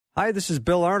Hi, this is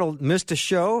Bill Arnold. Missed a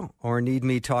show or need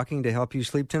me talking to help you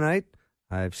sleep tonight?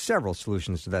 I have several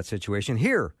solutions to that situation.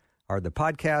 Here are the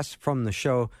podcasts from the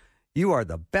show. You are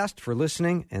the best for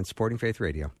listening and supporting Faith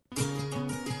Radio.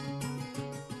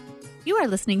 You are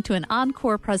listening to an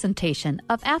encore presentation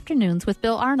of Afternoons with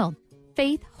Bill Arnold.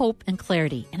 Faith, hope, and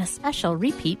clarity in a special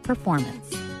repeat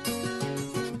performance.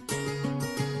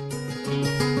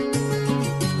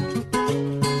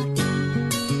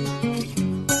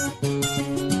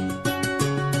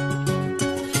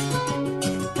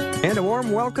 And a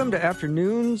warm welcome to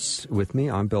Afternoons with me.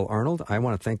 I'm Bill Arnold. I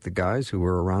want to thank the guys who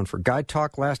were around for Guide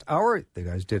Talk last hour. The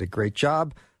guys did a great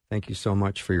job. Thank you so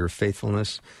much for your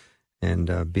faithfulness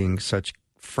and being such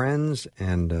friends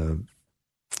and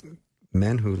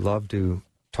men who love to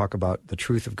talk about the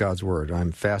truth of God's Word.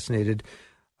 I'm fascinated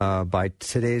by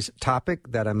today's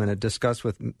topic that I'm going to discuss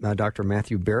with Dr.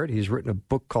 Matthew Barrett. He's written a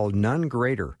book called None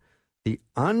Greater: The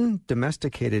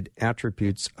Undomesticated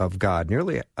Attributes of God.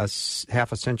 Nearly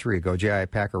half a century ago, J.I.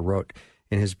 Packer wrote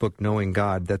in his book, Knowing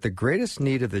God, that the greatest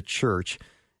need of the church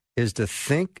is to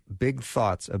think big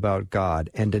thoughts about God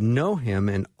and to know Him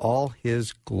in all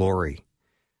His glory.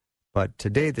 But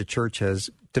today the church has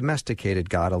domesticated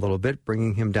God a little bit,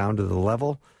 bringing Him down to the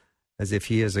level as if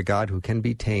He is a God who can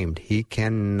be tamed. He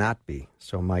cannot be.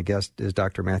 So my guest is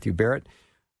Dr. Matthew Barrett,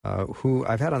 who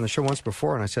I've had on the show once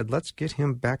before, and I said, let's get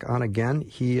him back on again.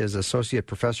 He is Associate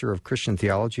Professor of Christian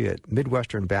Theology at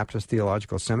Midwestern Baptist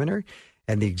Theological Seminary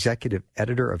and the Executive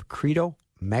Editor of Credo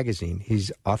Magazine.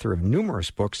 He's author of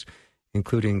numerous books,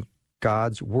 including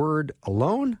God's Word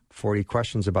Alone, 40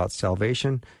 Questions About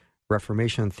Salvation,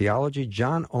 Reformation Theology,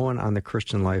 John Owen on the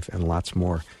Christian Life, and lots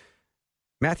more.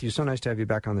 Matthew, so nice to have you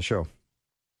back on the show.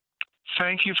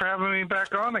 Thank you for having me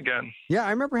back on again. Yeah, I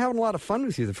remember having a lot of fun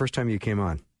with you the first time you came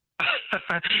on.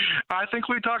 I think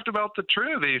we talked about the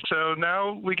Trinity, so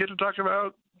now we get to talk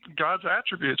about God's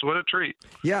attributes. What a treat.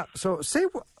 Yeah, so say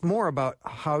more about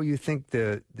how you think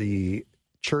the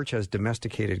church has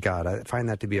domesticated God. I find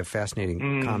that to be a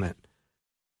fascinating comment.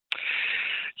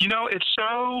 You know, it's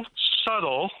so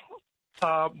subtle,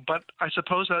 but I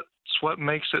suppose that's what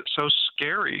makes it so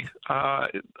scary.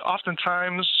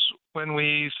 Oftentimes, when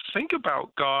we think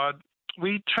about God,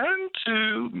 we tend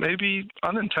to, maybe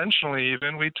unintentionally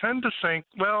even, we tend to think,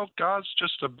 well, God's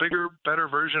just a bigger, better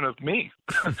version of me.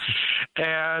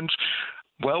 And,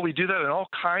 well, we do that in all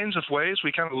kinds of ways.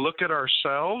 We kind of look at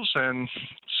ourselves and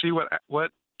see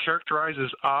what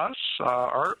characterizes us,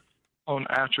 our own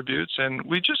attributes, and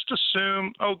we just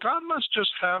assume, oh, God must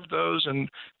just have those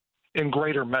in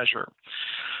greater measure.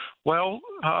 Well,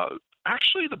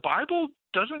 actually, the Bible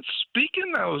doesn't speak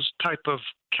in those type of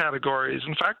categories.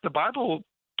 In fact, the Bible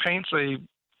paints a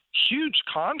huge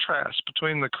contrast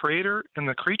between the creator and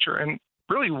the creature and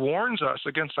really warns us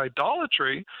against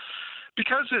idolatry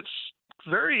because it's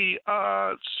very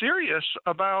serious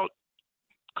about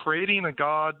creating a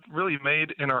God really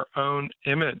made in our own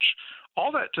image.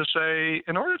 All that to say,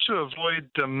 in order to avoid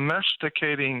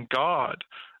domesticating God,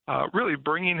 really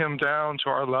bringing Him down to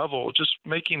our level, just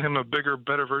making Him a bigger,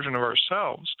 better version of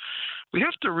ourselves, we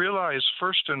have to realize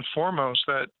first and foremost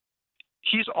that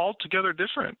He's altogether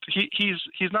different.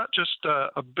 He's not just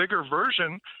a bigger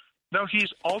version. No, He's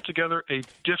altogether a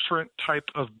different type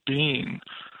of being.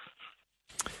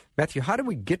 Matthew, how do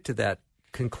we get to that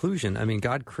conclusion? I mean,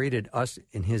 God created us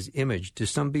in His image. Do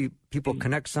some people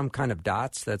connect some kind of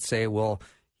dots that say, well,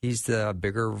 He's the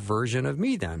bigger version of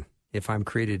me then, if I'm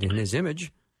created in His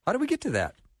image? How do we get to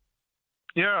that?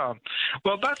 Yeah.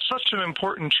 Well, that's such an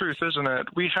important truth, isn't it?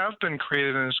 We have been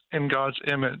created in God's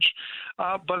image,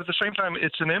 but at the same time,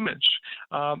 it's an image.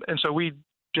 And so we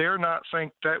dare not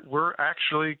think that we're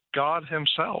actually God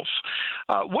Himself.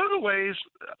 One of the ways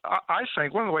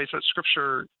that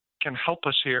Scripture can help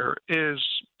us here is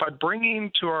by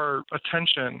bringing to our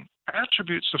attention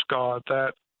attributes of God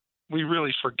that we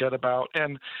really forget about.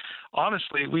 And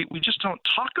honestly, we just don't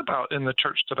talk about in the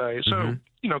church today. So,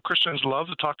 Christians love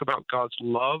to talk about God's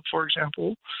love, for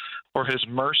example, or His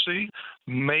mercy.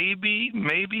 Maybe,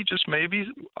 just maybe,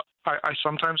 I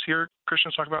sometimes hear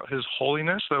Christians talk about His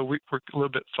holiness, though we're a little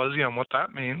bit fuzzy on what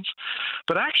that means.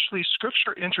 But actually,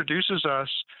 Scripture introduces us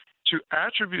to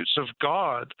attributes of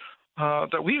God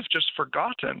that we have just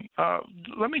forgotten.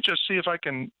 Let me just see if I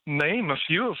can name a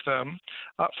few of them.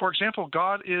 For example,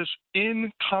 God is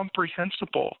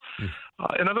incomprehensible.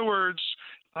 In other words,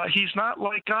 He's not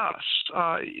like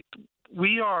us.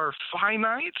 We are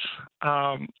finite,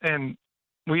 and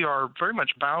we are very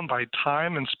much bound by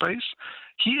time and space.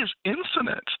 He is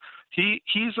infinite.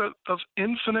 He's of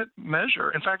infinite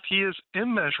measure. In fact, he is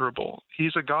immeasurable.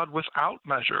 He's a God without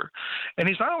measure. And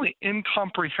he's not only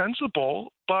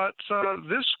incomprehensible, but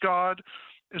this God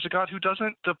is a God who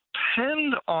doesn't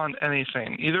depend on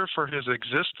anything, either for his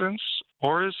existence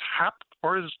or his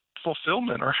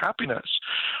fulfillment or happiness.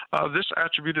 This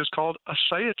attribute is called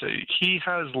aseity. He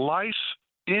has life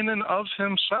in and of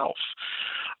himself.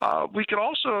 We could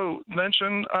also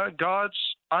mention God's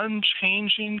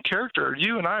unchanging character.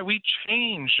 You and I, we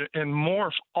change and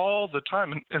morph all the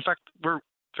time. In fact, we're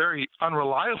very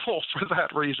unreliable for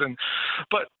that reason.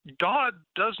 But God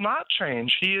does not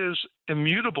change. He is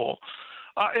immutable.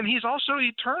 And he's also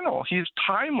eternal. He's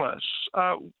timeless.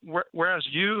 Whereas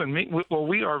you and me,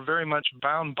 we are very much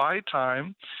bound by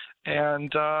time.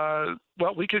 And,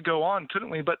 we could go on, couldn't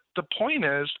we? But the point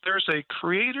is there's a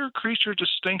creator-creature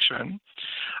distinction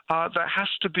that has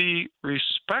to be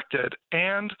respected.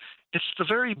 And it's the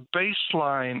very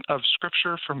baseline of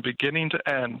Scripture from beginning to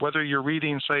end. Whether you're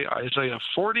reading, say, Isaiah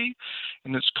 40,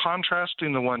 and it's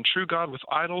contrasting the one true God with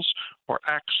idols, or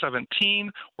Acts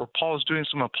 17, where Paul is doing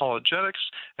some apologetics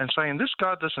and saying this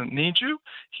God doesn't need you.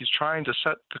 He's trying to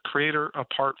set the Creator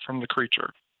apart from the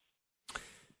creature.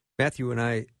 Matthew and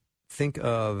I think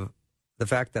of the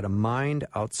fact that a mind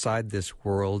outside this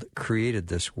world created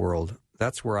this world.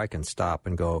 That's where I can stop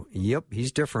and go, yep,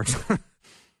 he's different.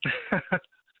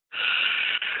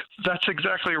 That's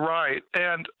exactly right.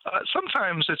 And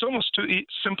sometimes it's almost too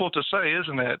simple to say,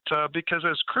 isn't it? Because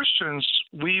as Christians,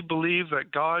 we believe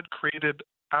that God created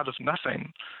out of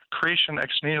nothing. Creation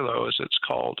ex nihilo, as it's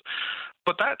called.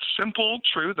 But that simple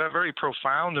truth, that very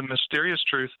profound and mysterious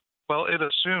truth, well, it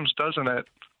assumes, doesn't it,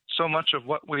 so much of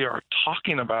what we are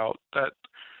talking about, that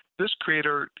this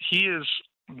creator, he is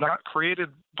not created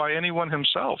by anyone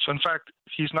himself. In fact,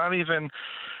 he's not even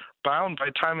bound by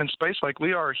time and space like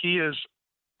we are. He is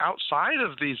outside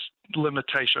of these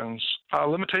limitations.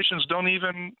 Limitations don't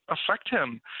even affect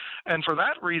him. And for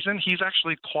that reason, he's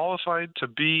actually qualified to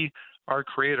be our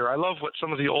creator. I love what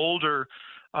some of the older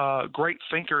great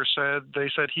thinkers said. They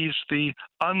said he's the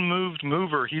unmoved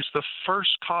mover. He's the first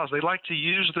cause. They like to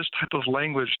use this type of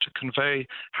language to convey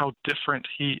how different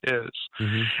he is.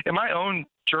 Mm-hmm. In my own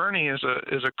journey as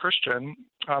a Christian,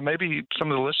 maybe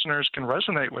some of the listeners can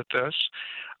resonate with this.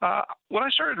 When I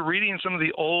started reading some of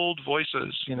the old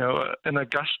voices, an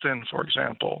Augustine, for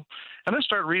example, and then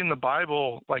started reading the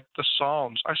Bible, like the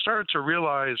Psalms, I started to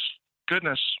realize,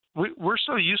 goodness, we're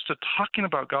so used to talking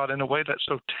about God in a way that's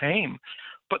so tame.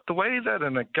 But the way that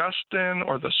an Augustine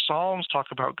or the Psalms talk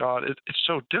about God, it's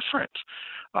so different.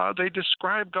 They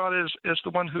describe God as the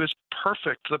one who is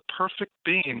perfect, the perfect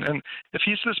being. And if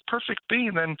he's this perfect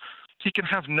being, then he can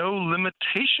have no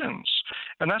limitations.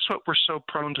 And that's what we're so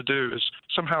prone to do, is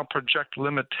somehow project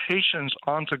limitations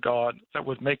onto God that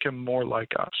would make him more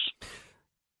like us.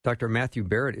 Dr. Matthew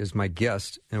Barrett is my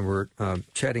guest, and we're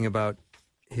chatting about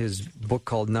his book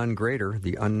called None Greater,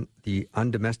 the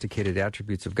Undomesticated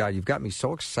Attributes of God. You've got me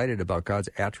so excited about God's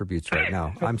attributes right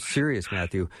now. I'm serious,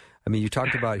 Matthew. I mean, you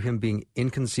talked about him being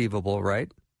inconceivable,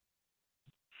 right?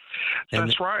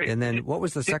 That's right. And then what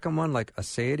was the second one, like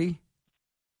aseity?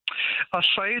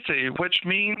 Aseity, which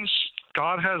means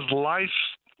God has life,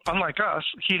 unlike us,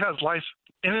 he has life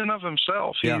in and of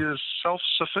himself. He is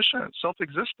self-sufficient,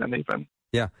 self-existent even.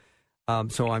 Yeah.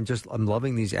 So I'm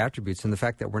loving these attributes, and the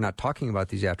fact that we're not talking about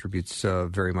these attributes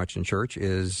very much in church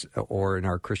or in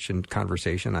our Christian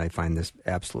conversation, I find this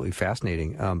absolutely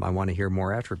fascinating. I want to hear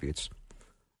more attributes.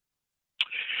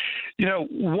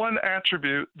 One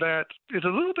attribute that is a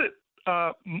little bit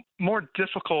more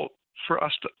difficult for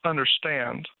us to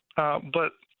understand,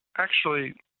 but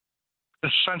actually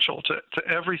essential to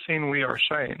everything we are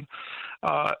saying.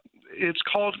 It's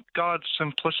called God's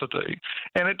simplicity.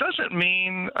 And it doesn't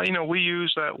mean, we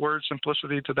use that word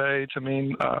simplicity today to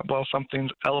mean,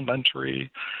 something's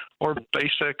elementary or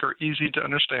basic or easy to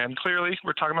understand. Clearly,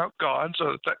 we're talking about God,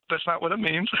 so that's not what it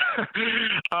means.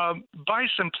 By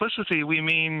simplicity, we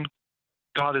mean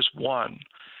God is one.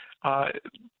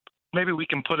 Maybe we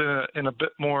can put it in a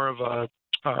bit more of a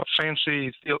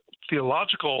fancy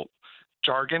theological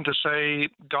jargon to say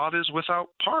God is without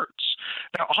parts.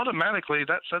 Now, automatically,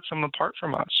 that sets him apart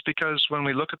from us, because when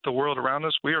we look at the world around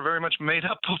us, we are very much made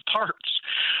up of parts.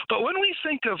 But when we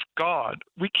think of God,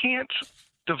 we can't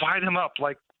divide him up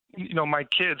like, my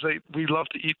kids, we love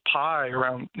to eat pie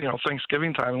around,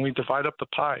 Thanksgiving time, and we divide up the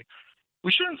pie.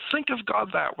 We shouldn't think of God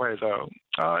that way, though.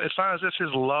 It's not as if his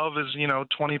love is,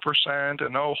 20%,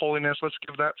 and, holiness, let's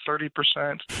give that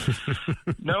 30%.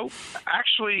 No,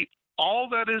 actually, all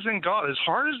that is in God, as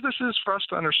hard as this is for us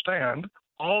to understand,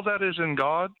 all that is in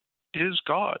God is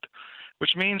God.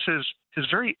 which means his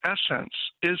very essence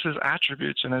is his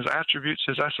attributes, and his attributes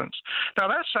his essence. Now,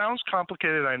 that sounds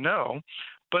complicated, I know,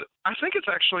 but I think it's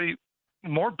actually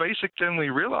more basic than we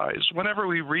realize. Whenever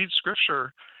we read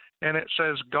Scripture and it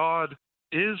says God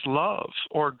is love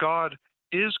or God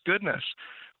is goodness,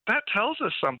 that tells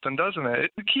us something, doesn't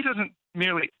it? He doesn't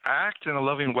merely act in a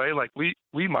loving way like we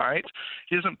might.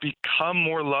 He doesn't become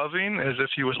more loving as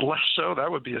if he was less so. That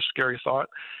would be a scary thought.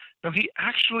 No, he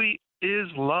actually is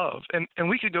love. And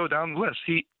we could go down the list.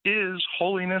 He is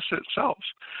holiness itself.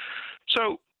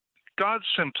 So God's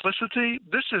simplicity,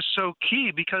 this is so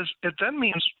key, because it then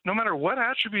means no matter what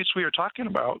attributes we are talking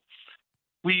about,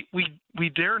 we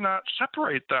dare not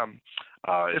separate them.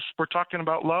 If we're talking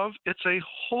about love, it's a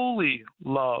holy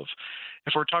love.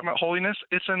 If we're talking about holiness,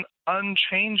 it's an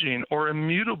unchanging or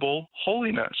immutable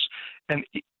holiness. And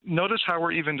notice how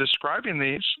we're even describing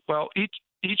these. Well,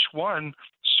 each one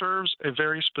serves a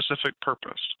very specific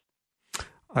purpose.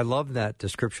 I love that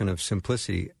description of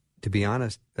simplicity. To be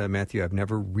honest, Matthew, I've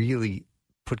never really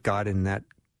put God in that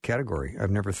category. I've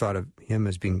never thought of him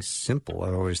as being simple.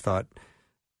 I've always thought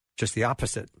just the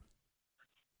opposite.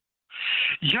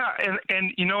 Yeah,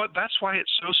 and you know what? That's why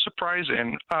it's so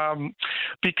surprising,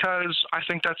 because I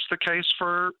think that's the case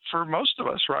for most of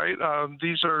us, right?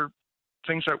 These are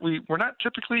things that we're not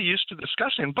typically used to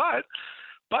discussing, but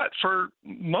for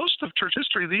most of church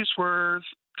history, these were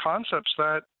concepts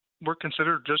that were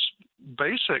considered just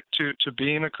basic to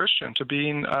being a Christian, to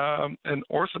being an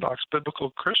Orthodox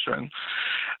biblical Christian.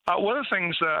 One of the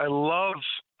things that I love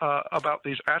about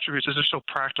these attributes is they're so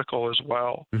practical as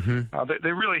well. Mm-hmm.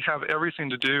 They really have everything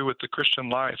to do with the Christian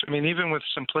life. I mean, even with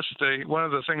simplicity, one of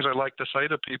the things I like to say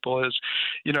to people is,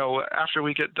 you know, after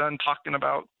we get done talking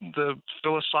about the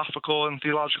philosophical and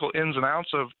theological ins and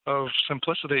outs of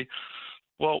simplicity,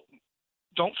 well,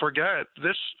 don't forget,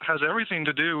 this has everything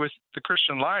to do with the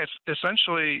Christian life.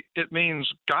 Essentially, it means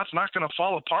God's not going to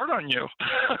fall apart on you,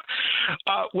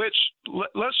 which,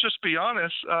 let's just be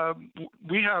honest,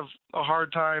 we have a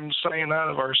hard time saying that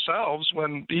of ourselves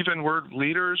when even we're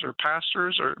leaders or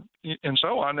pastors and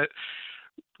so on.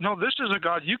 No, this is a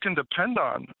God you can depend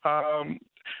on.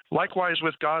 Likewise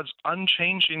with God's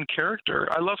unchanging character.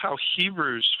 I love how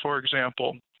Hebrews, for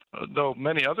example, though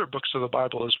many other books of the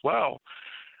Bible as well,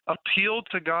 appealed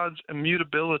to God's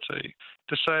immutability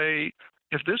to say,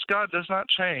 if this God does not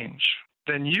change,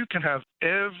 then you can have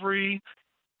every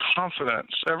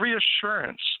confidence, every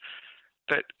assurance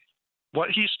that what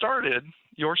he started,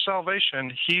 your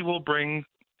salvation, he will bring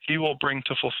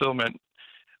to fulfillment.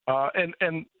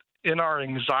 And in our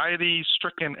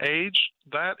anxiety-stricken age,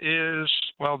 that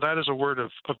is a word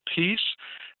of peace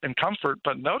and comfort.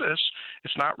 But notice,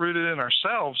 it's not rooted in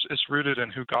ourselves, it's rooted in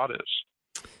who God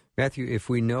is. Matthew, if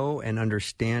we know and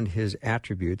understand his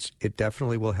attributes, it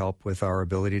definitely will help with our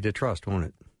ability to trust, won't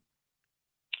it?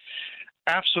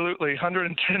 Absolutely,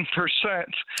 110%.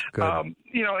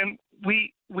 You know, and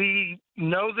we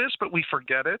know this, but we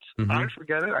forget it. Mm-hmm. I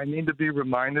forget it. I need to be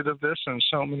reminded of this in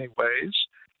so many ways.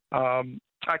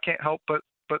 I can't help but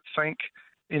think,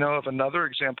 you know, of another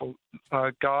example,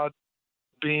 God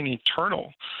being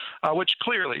eternal, which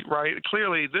clearly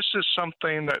this is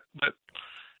something that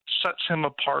sets him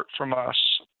apart from us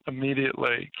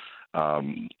immediately.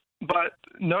 But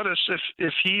notice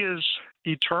if he is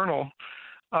eternal,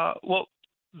 well,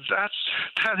 that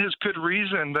is good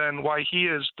reason then why he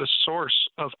is the source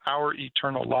of our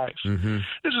eternal life. Mm-hmm.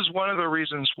 This is one of the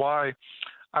reasons why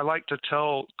I like to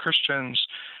tell Christians,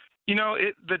 you know,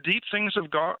 the deep things of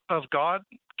God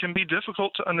can be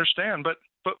difficult to understand, but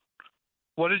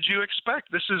what did you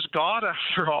expect? This is God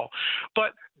after all.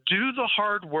 But do the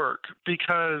hard work,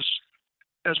 because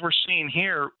as we're seeing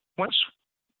here,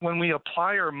 when we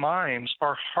apply our minds,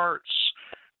 our hearts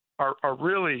are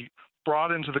really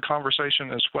brought into the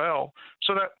conversation as well.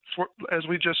 So that, as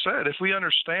we just said, if we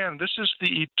understand this is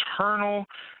the eternal,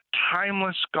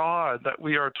 timeless God that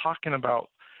we are talking about,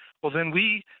 well, then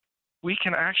we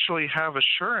can actually have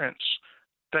assurance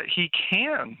that he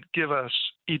can give us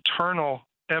eternal,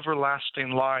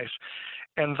 everlasting life.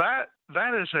 And that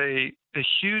is a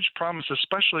huge promise,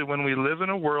 especially when we live in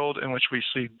a world in which we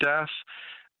see death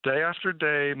day after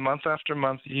day, month after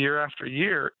month, year after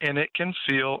year, and it can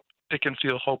feel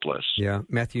hopeless. Yeah,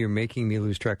 Matthew, you're making me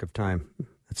lose track of time.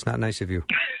 That's not nice of you.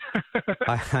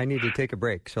 I need to take a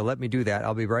break, so let me do that.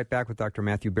 I'll be right back with Dr.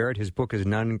 Matthew Barrett. His book is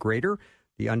None Greater,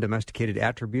 The Undomesticated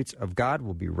Attributes of God.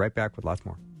 We'll be right back with lots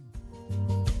more.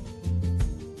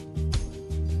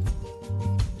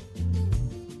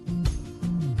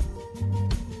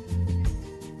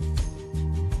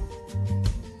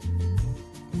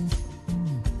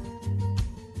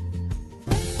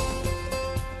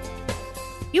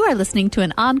 You are listening to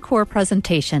an encore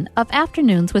presentation of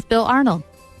Afternoons with Bill Arnold.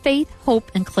 Faith,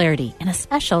 hope, and clarity in a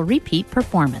special repeat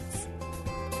performance.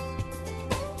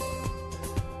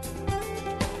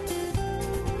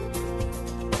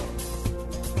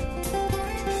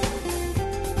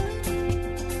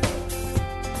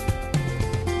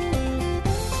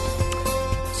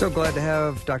 So glad to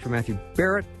have Dr. Matthew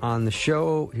Barrett on the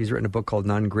show. He's written a book called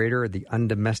None Greater, The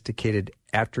Undomesticated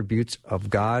Attributes of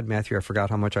God. Matthew, I forgot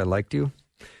how much I liked you,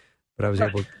 but I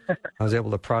was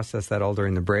able to process that all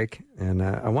during the break. And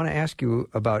I want to ask you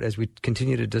about, as we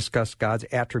continue to discuss God's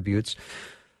attributes,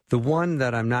 the one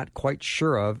that I'm not quite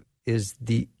sure of is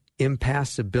the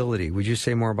impassibility. Would you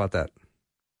say more about that?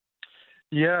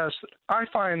 Yes, I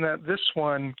find that this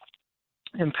one,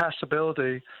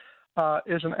 impassibility,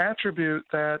 is an attribute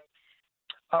that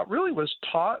really was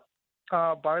taught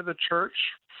by the church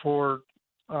for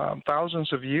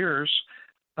thousands of years.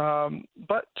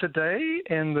 But today,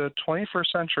 in the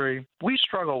 21st century, we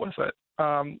struggle with it.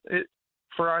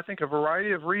 For, I think, a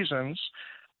variety of reasons.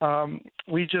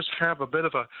 We just have a bit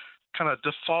of a kind of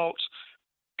default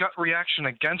gut reaction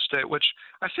against it, which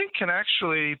I think can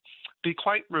actually be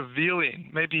quite revealing.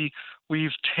 Maybe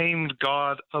we've tamed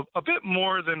God a bit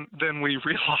more than we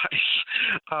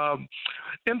realize.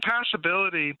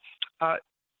 Impassibility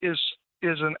is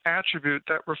an attribute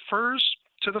that refers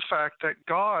to the fact that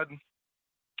God,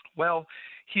 well,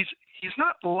 he's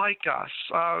not like us.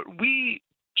 We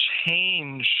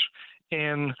change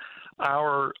in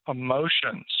our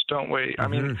emotions, don't we? Mm-hmm. I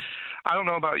mean, I don't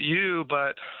know about you,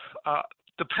 but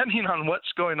depending on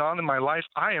what's going on in my life,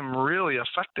 I am really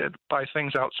affected by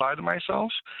things outside of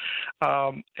myself.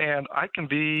 And I can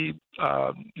be,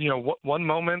 one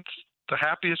moment the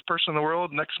happiest person in the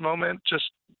world, next moment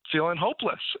just feeling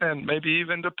hopeless and maybe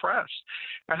even depressed.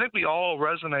 I think we all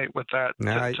resonate with that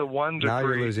to one degree now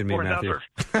you're losing me, or Matthew.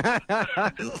 another.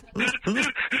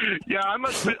 Yeah, I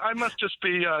must just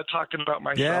be talking about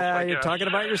myself. Yeah, you're talking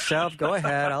about yourself. Go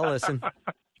ahead, I'll listen. But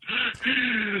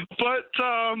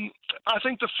I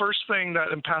think the first thing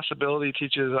that impassibility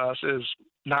teaches us is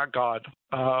not God,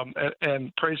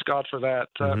 and praise God for that.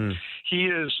 Mm-hmm. He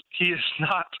is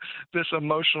not this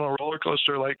emotional roller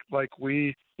coaster like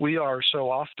we are so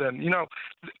often. You know,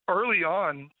 early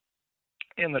on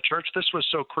in the church, this was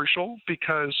so crucial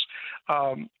because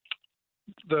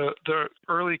the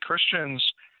early Christians,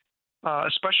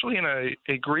 especially in a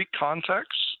Greek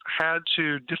context, had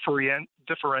to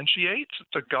differentiate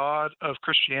the God of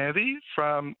Christianity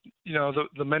from,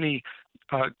 the many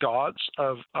gods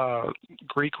of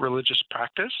Greek religious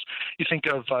practice. You think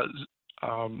of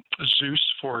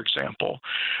Zeus, for example.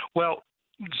 Well,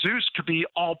 Zeus could be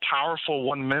all-powerful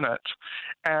 1 minute,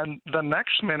 and the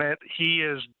next minute he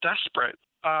is desperate,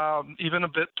 even a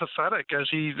bit pathetic, as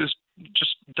he is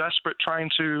just desperate trying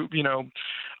to,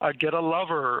 get a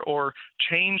lover or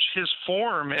change his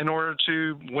form in order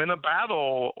to win a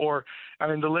battle, or,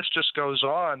 the list just goes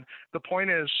on. The point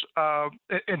is,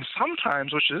 and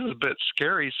sometimes, which is a bit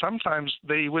scary, sometimes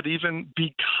they would even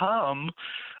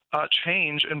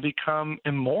change and become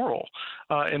immoral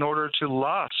in order to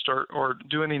lust or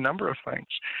do any number of things.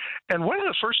 And one of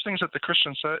the first things that the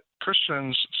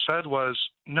Christians said was,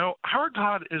 no, our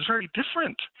God is very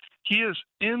different. He is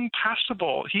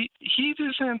impassible. He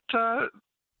isn't.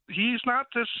 He's not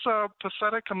this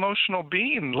pathetic emotional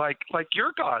being like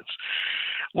your gods.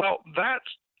 Well, that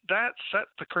set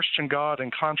the Christian God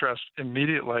in contrast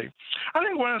immediately. I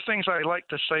think one of the things I like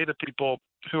to say to people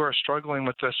who are struggling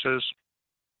with this is,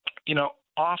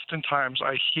 oftentimes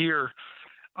I hear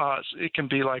it can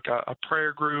be like a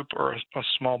prayer group or a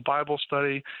small Bible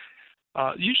study,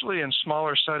 usually in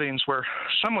smaller settings where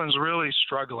someone's really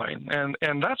struggling,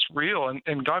 and that's real,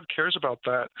 and God cares about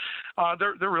that.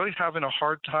 They're really having a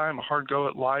hard time, a hard go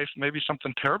at life. Maybe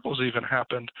something terrible has even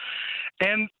happened.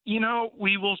 And,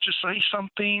 we will just say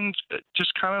something,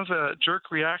 just kind of a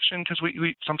jerk reaction, because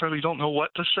we sometimes we don't know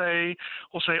what to say.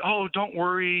 We'll say, oh, don't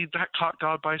worry, that caught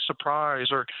God by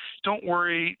surprise, or don't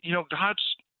worry,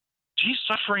 He's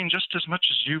suffering just as much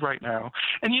as you right now.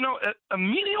 And,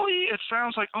 immediately it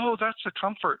sounds like, oh, that's a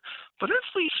comfort. But if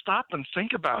we stop and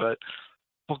think about it,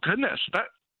 well, goodness, that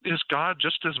is God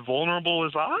just as vulnerable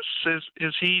as us?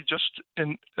 Is he just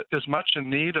as much in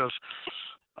need of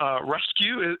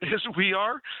rescue as we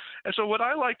are? And so what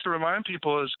I like to remind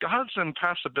people is God's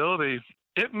impassibility,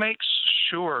 it makes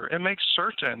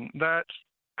certain that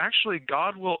actually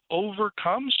God will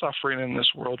overcome suffering in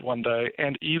this world one day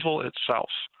and evil itself.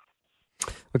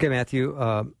 Okay, Matthew,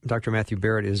 Dr. Matthew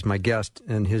Barrett is my guest,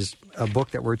 and his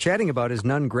book that we're chatting about is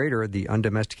None Greater, The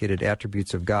Undomesticated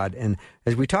Attributes of God. And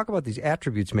as we talk about these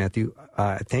attributes, Matthew,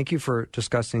 thank you for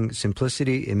discussing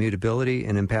simplicity, immutability,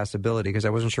 and impassibility, because I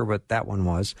wasn't sure what that one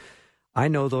was. I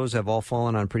know those have all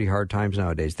fallen on pretty hard times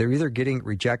nowadays. They're either getting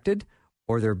rejected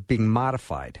or they're being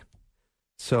modified.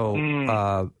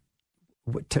 So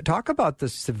to talk about the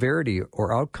severity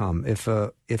or outcome if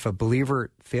a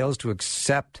believer fails to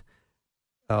accept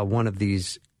one of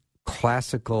these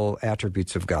classical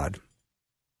attributes of God.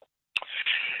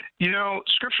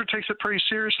 Scripture takes it pretty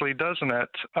seriously, doesn't it?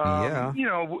 Yeah.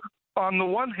 On the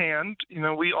one hand,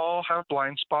 we all have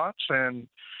blind spots and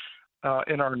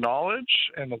in our knowledge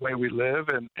and the way we live.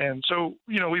 And so,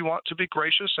 we want to be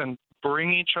gracious and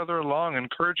bring each other along,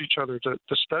 encourage each other to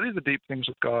study the deep things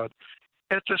of God.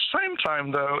 At the same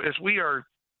time, though, if we are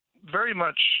very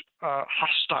much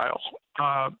hostile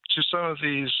to some of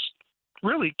these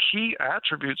really key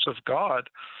attributes of God,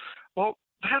 well,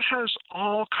 that has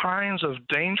all kinds of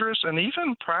dangerous and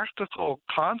even practical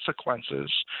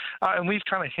consequences. And we've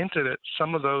kind of hinted at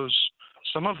some of those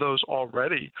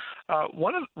already.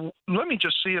 Let me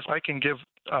just see if I can give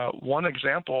one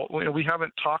example. We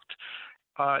haven't talked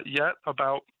yet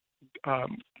about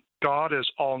God as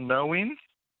all-knowing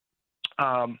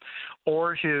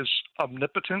or his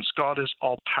omnipotence. God is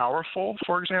all-powerful,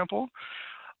 for example.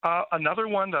 Another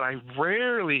one that I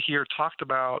rarely hear talked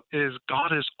about is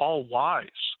God is all-wise.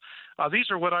 These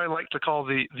are what I like to call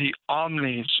the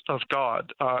omnis of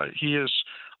God. He is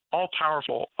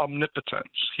all-powerful, omnipotence.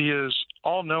 He is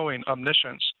all-knowing,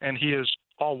 omniscience, and he is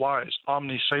all-wise,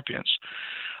 omnisapience.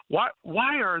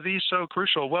 Why are these so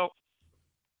crucial? Well,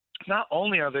 not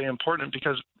only are they important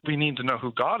because we need to know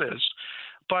who God is,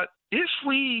 but if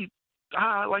we,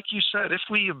 like you said, if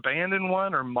we abandon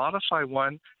one or modify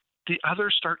one, the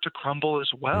others start to crumble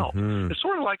as well. Mm-hmm. It's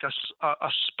sort of like a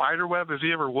spider web. Have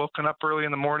you ever woken up early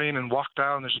in the morning and walked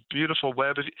out and there's a beautiful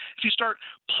web? If you start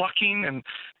plucking and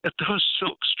at those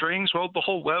silk strings, well, the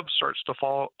whole web starts to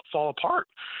fall apart.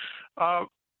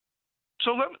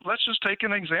 So let's just take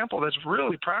an example that's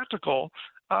really practical.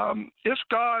 If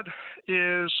God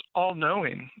is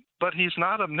all-knowing, but he's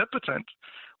not omnipotent,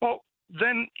 well,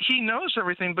 then he knows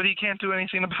everything, but he can't do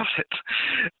anything about it.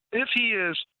 If he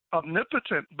is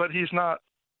omnipotent, but he's not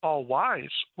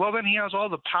all-wise, well, then he has all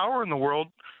the power in the world,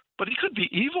 but he could be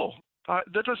evil.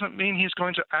 That doesn't mean he's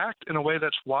going to act in a way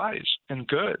that's wise and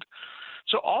good.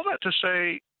 So all that to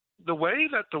say, the way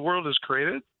that the world is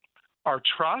created, our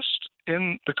trust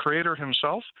in the Creator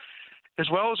himself, as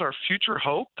well as our future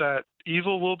hope that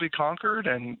evil will be conquered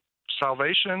and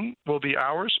salvation will be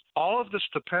ours, all of this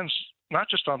depends not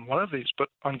just on one of these, but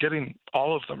on getting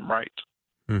all of them right.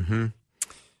 Mm-hmm.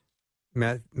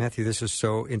 Matthew, this is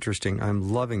so interesting.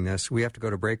 I'm loving this. We have to go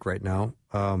to break right now,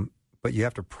 but you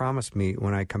have to promise me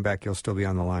when I come back you'll still be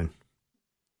on the line.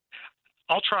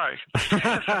 I'll try.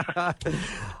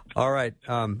 All right,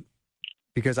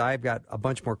 because I've got a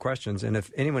bunch more questions, and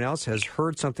if anyone else has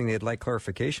heard something they'd like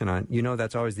clarification on,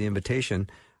 that's always the invitation.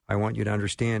 I want you to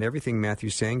understand everything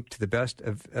Matthew's saying to the best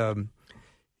of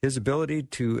his ability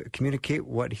to communicate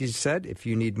what he said. If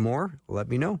you need more, let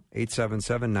me know.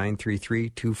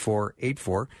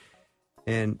 877-933-2484.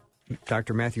 And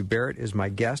Dr. Matthew Barrett is my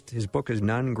guest. His book is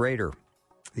None Greater,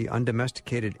 The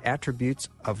Undomesticated Attributes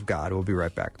of God. We'll be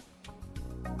right back.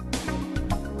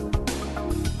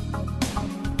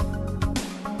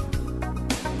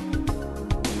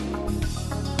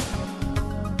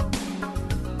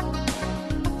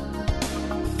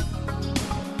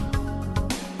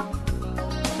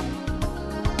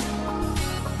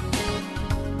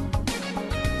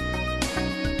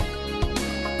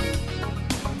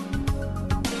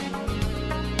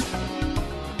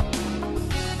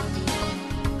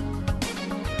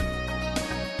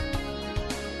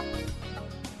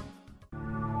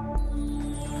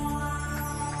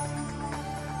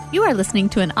 You are listening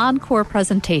to an encore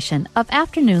presentation of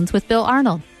Afternoons with Bill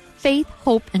Arnold. Faith,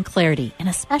 hope, and clarity in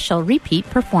a special repeat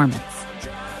performance.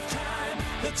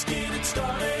 Let's get it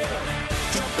started.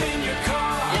 Jump in your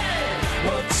car. Yeah.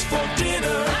 What's for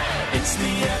dinner? It's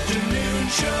the afternoon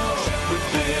show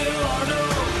with Bill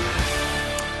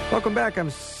Arnold. Welcome back. I'm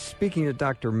speaking to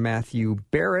Dr. Matthew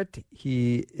Barrett.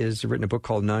 He has written a book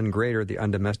called None Greater, The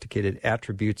Undomesticated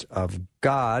Attributes of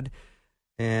God.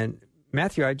 And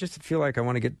Matthew, I just feel like I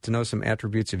want to get to know some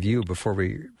attributes of you before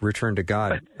we return to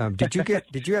God.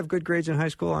 Did you have good grades in high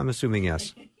school? I'm assuming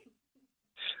yes.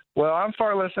 Well, I'm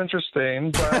far less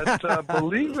interesting, but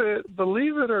believe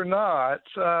it or not,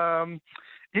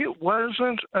 it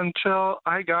wasn't until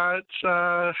I got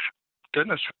my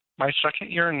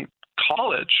second year in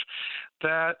college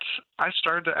that I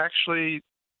started to actually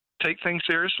take things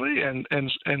seriously, and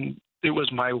it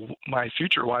was my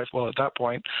future wife, well, at that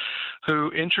point, who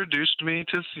introduced me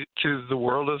to the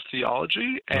world of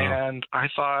theology. Wow. And I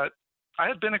thought, I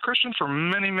had been a Christian for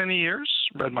many, many years,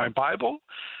 read my Bible,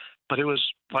 but it was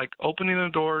like opening a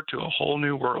door to a whole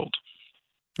new world.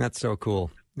 That's so cool.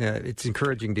 It's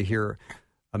encouraging to hear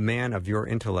a man of your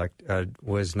intellect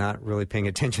was not really paying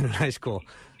attention in high school.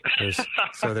 There's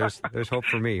hope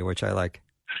for me, which I like.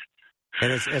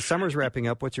 And as summer's wrapping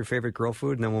up, what's your favorite girl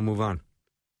food? And then we'll move on.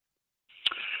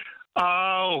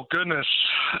 Oh, goodness.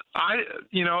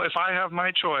 If I have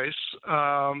my choice,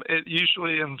 it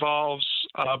usually involves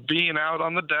being out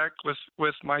on the deck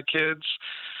with my kids,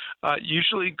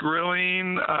 usually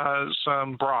grilling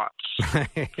some brats.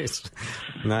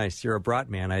 Nice. You're a brat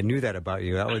man. I knew that about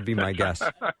you. That would be my guess.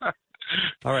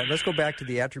 All right, let's go back to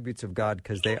the attributes of God,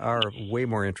 because they are way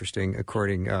more interesting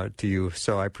according to you.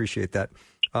 So I appreciate that.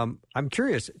 I'm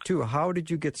curious, too, how did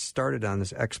you get started on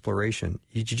this exploration?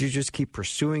 Did you just keep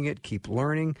pursuing it, keep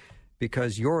learning?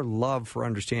 Because your love for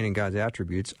understanding God's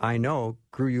attributes, I know,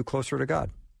 grew you closer to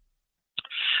God.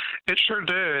 It sure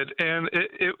did. And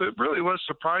it really was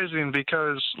surprising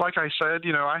because, like I said,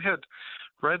 I had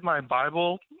read my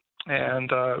Bible and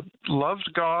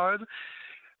loved God.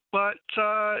 But,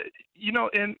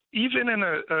 and even in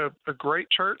a great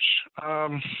church,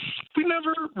 we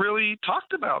never really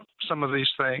talked about some of these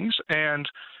things. And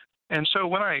so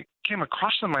when I came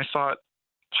across them, I thought,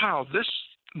 wow, this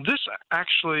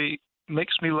actually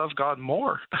makes me love God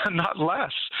more, not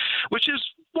less, which is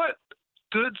what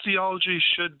good theology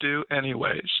should do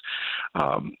anyways.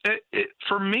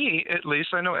 For me, at least,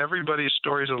 I know everybody's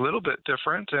story is a little bit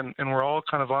different, and we're all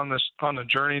kind of on a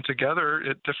journey together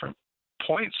at different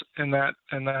points in that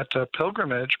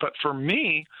pilgrimage. But for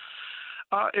me,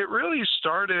 it really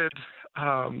started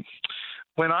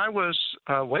when I was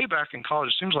way back in college.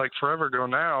 It seems like forever ago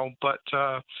now, but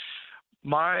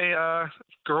my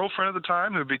girlfriend at the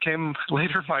time, who became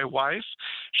later my wife,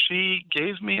 she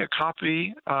gave me a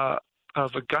copy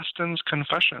of Augustine's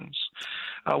Confessions,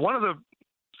 one of the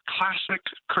classic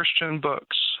Christian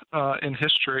books in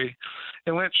history,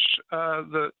 in which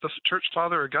the church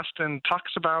father Augustine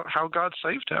talks about how God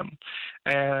saved him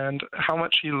and how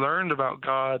much he learned about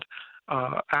God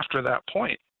after that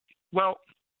point. Well,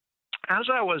 as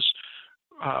I was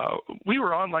we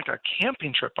were on like a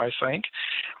camping trip, I think,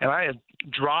 and I had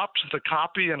dropped the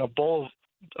copy in a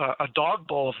dog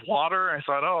bowl of water. I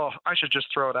thought, oh, I should just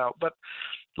throw it out, but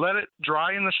let it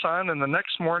dry in the sun, and the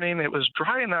next morning it was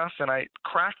dry enough, and I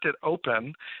cracked it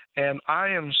open, and I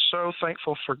am so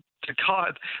thankful to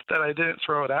God that I didn't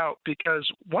throw it out, because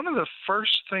one of the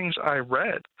first things I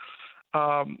read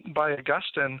by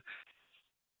Augustine,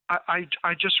 I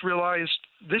just realized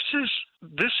this is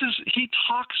he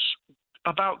talks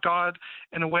about God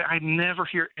in a way I never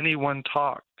hear anyone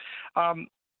talk.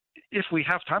 If we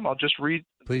have time, I'll just read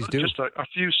just a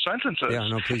few sentences. Yeah,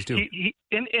 no, please do.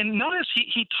 And notice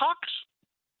he talks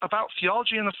about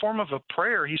theology in the form of a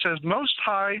prayer. He says, "Most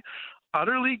high,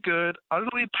 utterly good,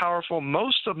 utterly powerful,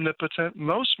 most omnipotent,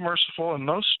 most merciful, and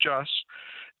most just,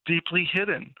 deeply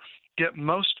hidden, yet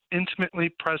most intimately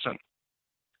present.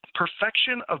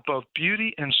 Perfection of both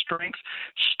beauty and strength,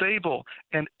 stable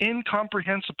and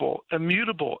incomprehensible,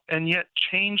 immutable, and yet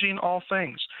changing all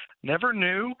things, never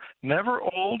new, never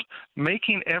old,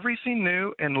 making everything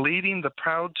new, and leading the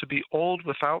proud to be old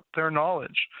without their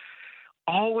knowledge.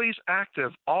 Always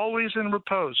active, always in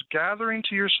repose, gathering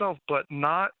to yourself, but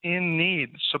not in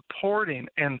need, supporting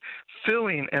and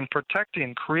filling and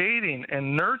protecting, creating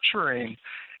and nurturing,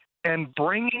 and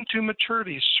bringing to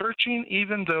maturity, searching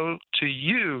even though to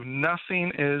you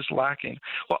nothing is lacking."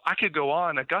 Well, I could go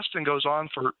on. Augustine goes on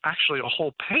for actually a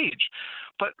whole page.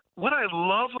 But what I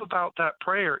love about that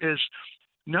prayer is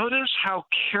notice how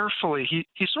carefully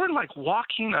he's sort of like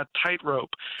walking a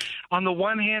tightrope. On the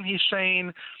one hand, he's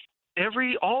saying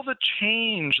all the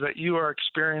change that you are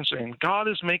experiencing, God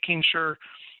is making sure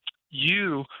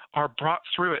you are brought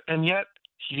through it. And yet,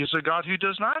 he is a God who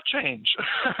does not change.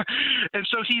 And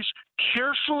so he's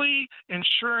carefully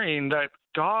ensuring that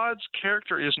God's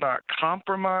character is not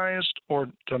compromised or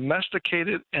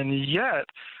domesticated, and yet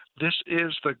this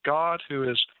is the God who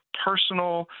is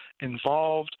personal,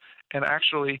 involved, and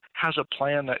actually has a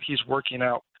plan that he's working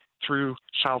out through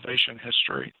salvation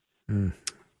history.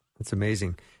 That's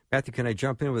amazing. Matthew, can I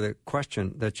jump in with a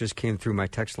question that just came through my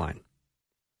text line?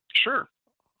 Sure.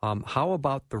 How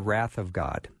about the wrath of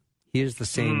God? He is the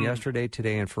same yesterday,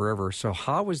 today, and forever. So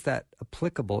how is that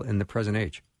applicable in the present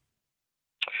age?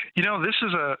 This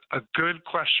is a good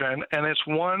question, and it's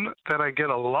one that I get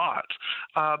a lot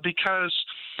because,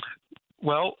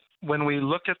 well, when we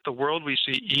look at the world, we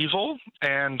see evil,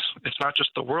 and it's not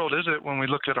just the world, is it? When we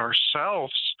look at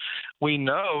ourselves, we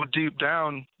know deep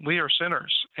down we are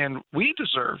sinners, and we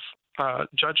deserve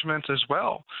judgment as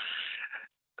well.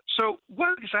 So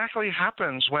what exactly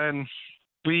happens when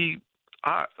we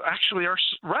actually are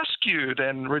rescued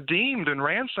and redeemed and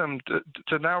ransomed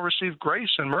to now receive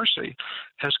grace and mercy?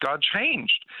 Has God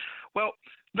changed? Well,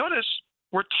 notice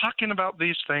we're talking about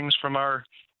these things from our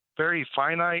very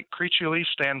finite, creaturely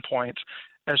standpoint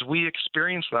as we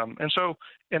experience them. And so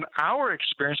in our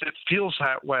experience, it feels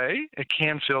that way. It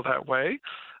can feel that way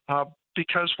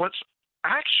because what's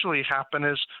actually happened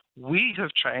is we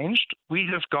have changed. We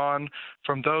have gone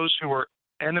from those who were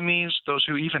enemies, those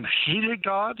who even hated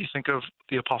God. You think of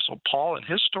the Apostle Paul and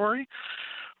his story.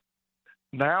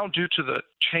 Now, due to the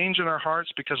change in our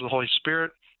hearts because of the Holy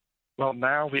Spirit, well,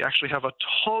 now we actually have a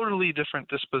totally different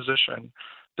disposition.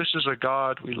 This is a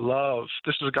God we love.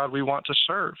 This is a God we want to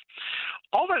serve.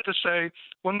 All that to say,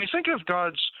 when we think of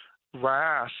God's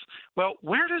wrath, well,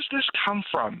 where does this come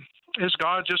from? Is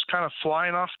God just kind of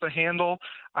flying off the handle?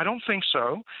 I don't think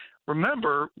so.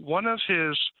 Remember, one of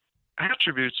his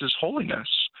attributes is holiness.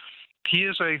 He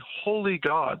is a holy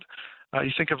God.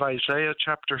 You think of Isaiah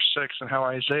chapter 6 and how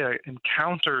Isaiah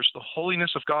encounters the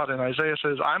holiness of God, and Isaiah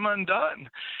says, I'm undone.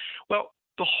 Well,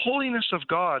 the holiness of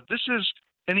God, this is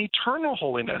an eternal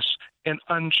holiness, an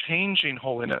unchanging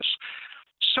holiness.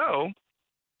 So,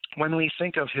 when we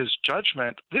think of his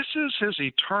judgment, this is his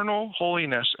eternal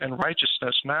holiness and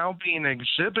righteousness now being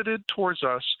exhibited towards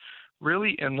us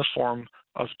really in the form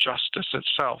of justice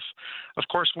itself. Of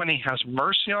course, when he has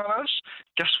mercy on us,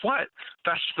 guess what?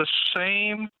 That's the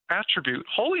same attribute,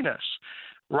 holiness,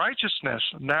 righteousness,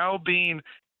 now being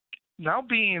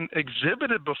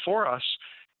exhibited before us,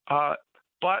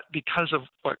 but because of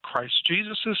what Christ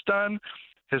Jesus has done,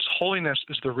 his holiness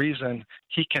is the reason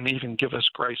he can even give us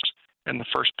grace in the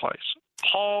first place.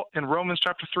 Paul in Romans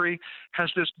chapter 3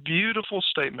 has this beautiful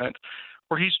statement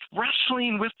where he's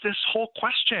wrestling with this whole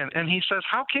question, and he says,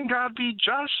 how can God be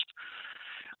just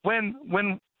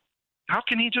when how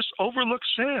can he just overlook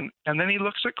sin? And then he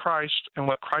looks at Christ and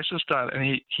what Christ has done,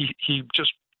 and he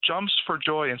just jumps for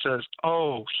joy and says,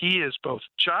 oh, he is both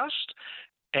just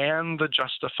and the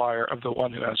justifier of the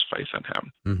one who has faith in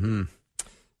him. Mm-hmm.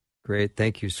 Great.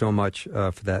 Thank you so much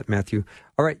for that, Matthew.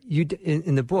 All right. You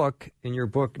in your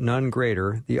book, None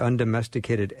Greater, The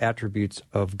Undomesticated Attributes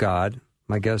of God,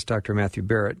 my guest, Dr. Matthew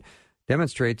Barrett,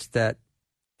 demonstrates that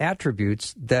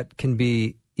attributes that can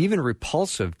be even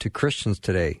repulsive to Christians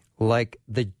today, like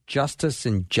the justice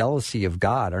and jealousy of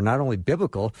God, are not only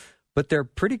biblical, but they're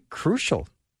pretty crucial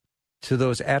to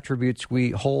those attributes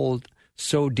we hold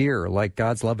so dear, like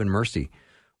God's love and mercy.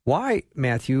 Why,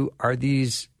 Matthew, are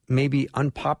these maybe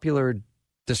unpopular,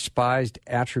 despised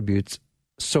attributes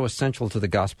so essential to the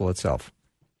gospel itself?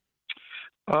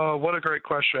 What a great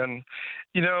question.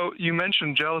 You know, you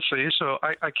mentioned jealousy, so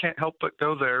I can't help but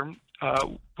go there.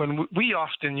 When we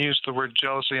often use the word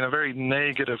jealousy in a very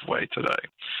negative way today,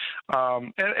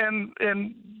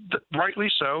 and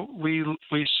rightly so, we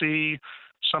see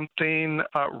something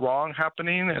wrong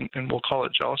happening, and we'll call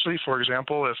it jealousy. For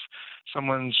example, if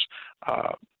someone's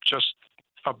just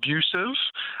abusive,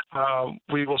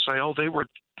 we will say, "Oh, they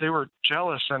were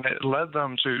jealous, and it led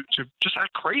them to just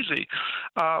act crazy."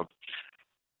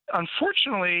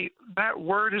 Unfortunately, that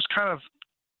word is kind of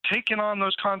taken on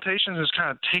those connotations, is kind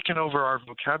of taken over our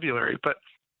vocabulary. But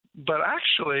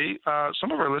actually,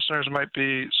 some of our listeners might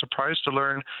be surprised to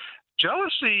learn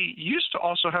jealousy used to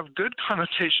also have good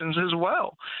connotations as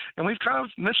well, and we've kind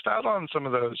of missed out on some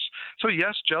of those. So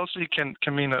yes, jealousy can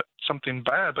mean something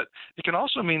bad, but it can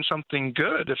also mean something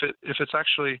good if it's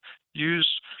actually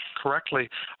used correctly.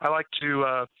 I like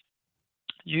to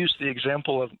use the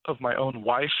example of my own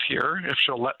wife here, if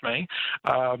she'll let me.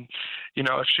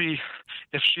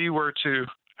 If she were to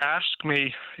ask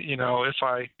me, if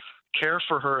I care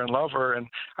for her and love her, and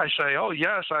I say, "Oh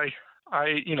yes, I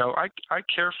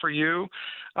care for you,"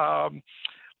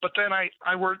 but then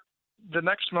I were the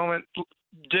next moment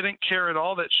didn't care at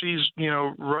all that she's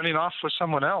running off with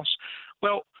someone else.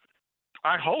 Well,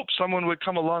 I hope someone would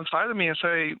come alongside of me and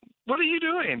say, "What are you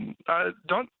doing?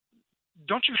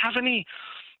 Don't you have any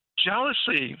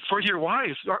jealousy for your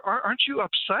wife? Aren't you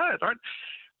upset?"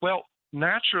 Well,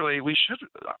 naturally,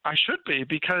 I should be,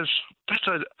 because that's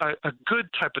a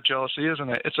good type of jealousy, isn't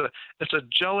it? It's a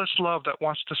jealous love that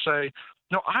wants to say,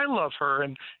 "No, I love her,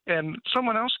 and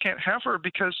someone else can't have her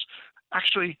because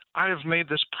actually I have made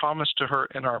this promise to her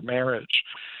in our marriage."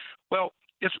 Well,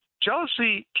 if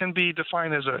jealousy can be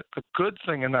defined as a good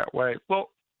thing in that way,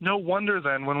 well, no wonder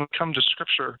then when we come to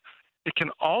Scripture, it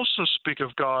can also speak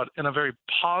of God in a very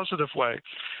positive way.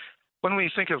 when we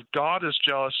think of God as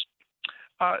jealous,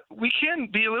 we can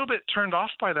be a little bit turned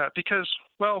off by that because,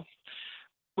 well,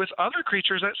 with other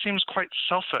creatures, that seems quite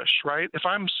selfish, right? If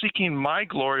I'm seeking my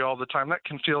glory all the time, that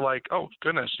can feel like, oh,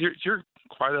 goodness, you're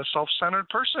quite a self-centered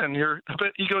person. You're a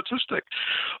bit egotistic.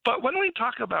 But when we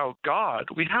talk about God,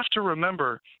 we have to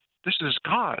remember this is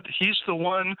God. He's the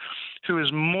one who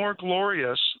is more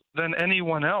glorious than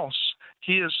anyone else.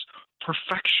 He is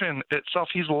perfection itself.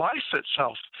 He's life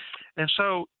itself. And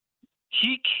so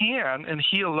he can, and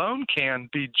he alone can,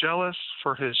 be jealous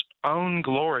for his own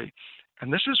glory.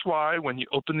 And this is why when you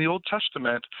open the Old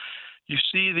Testament, you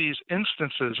see these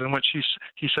instances in which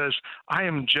he says, I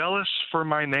am jealous for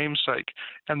my name's sake.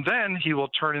 And then he will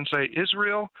turn and say,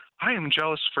 Israel, I am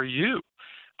jealous for you.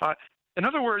 In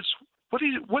other words, what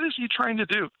is he trying to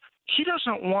do? He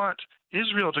doesn't want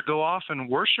Israel to go off and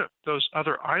worship those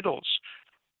other idols,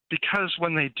 because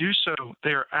when they do so,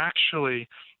 they are actually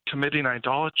committing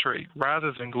idolatry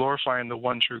rather than glorifying the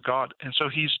one true God. And so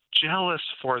he's jealous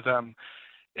for them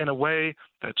in a way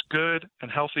that's good and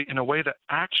healthy, in a way that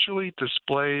actually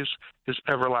displays his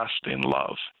everlasting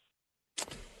love.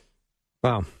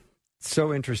 Wow.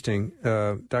 So interesting.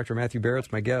 Dr. Matthew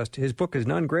Barrett's my guest. His book is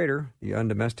None Greater, The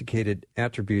Undomesticated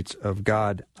Attributes of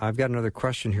God. I've got another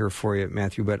question here for you,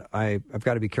 Matthew, but I've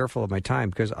got to be careful of my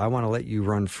time because I want to let you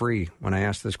run free when I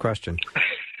ask this question.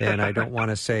 And I don't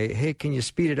want to say, hey, can you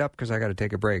speed it up because I got to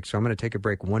take a break. So I'm going to take a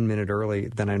break 1 minute early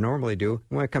than I normally do.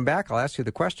 When I come back, I'll ask you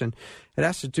the question. It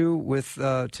has to do with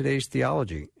today's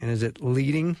theology. And is it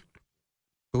leading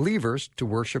believers to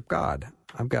worship God?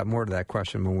 I've got more to that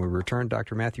question when we return.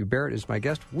 Dr. Matthew Barrett is my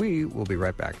guest. We will be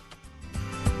right back.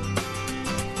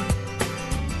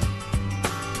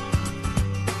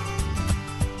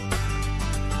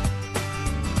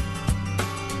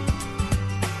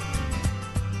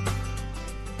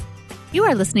 You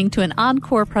are listening to an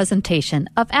encore presentation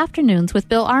of Afternoons with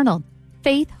Bill Arnold.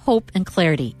 Faith, hope, and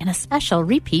clarity in a special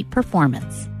repeat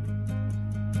performance.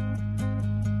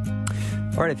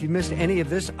 All right, if you missed any of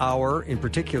this hour in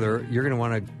particular, you're going to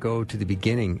want to go to the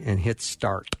beginning and hit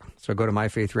start. So go to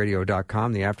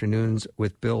myfaithradio.com, the Afternoons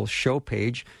with Bill show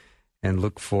page, and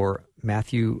look for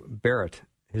Matthew Barrett.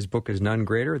 His book is None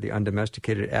Greater, The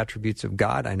Undomesticated Attributes of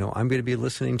God. I know I'm going to be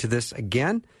listening to this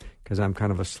again because I'm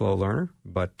kind of a slow learner,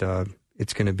 but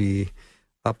it's going to be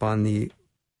up on the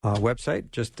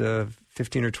website just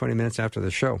 15 or 20 minutes after the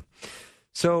show.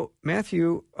 So,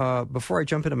 Matthew, before I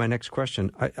jump into my next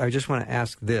question, I just want to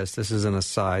ask this. This is an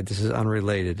aside. This is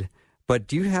unrelated. But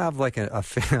do you have like a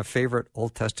favorite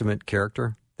Old Testament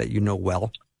character that you know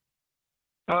well?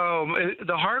 Oh,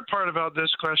 the hard part about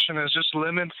this question is just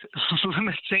limiting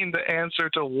the answer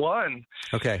to one.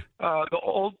 Okay. The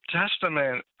Old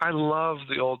Testament. I love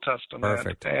the Old Testament.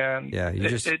 Perfect. And yeah,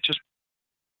 it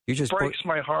just breaks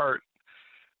my heart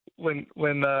when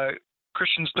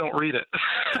Christians don't read it.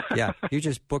 Yeah, you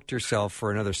just booked yourself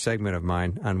for another segment of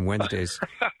mine on Wednesdays.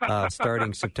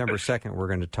 Starting September 2nd, we're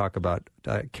going to talk about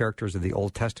characters of the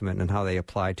Old Testament and how they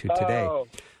apply to today. Oh,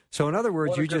 so in other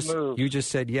words, you move.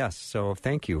 just said yes, so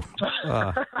thank you.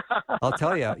 I'll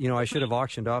tell you, I should have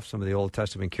auctioned off some of the Old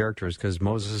Testament characters because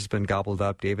Moses has been gobbled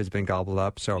up, David's been gobbled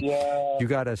up, so you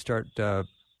got to start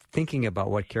thinking about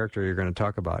what character you're going to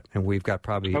talk about, and we've got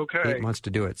probably 8 months to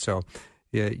do it, so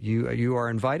yeah, you are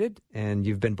invited, and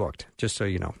you've been booked, just so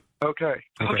you know. Okay.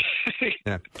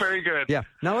 Yeah. Very good. Yeah.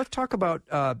 Now let's talk about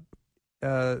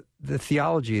the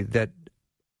theology that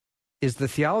is the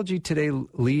theology today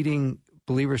leading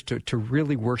believers to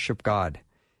really worship God,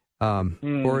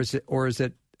 or is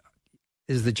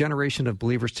the generation of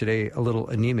believers today a little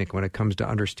anemic when it comes to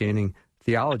understanding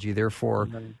theology? Therefore,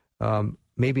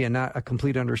 maybe not a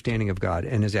complete understanding of God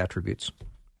and His attributes.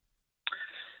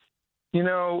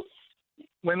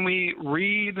 When we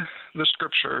read the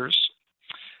Scriptures,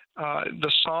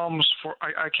 the Psalms,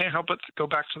 I can't help but go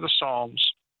back to the Psalms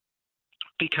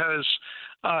because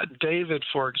David,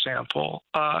 for example,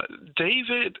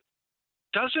 David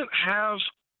doesn't have,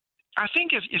 I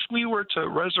think if we were to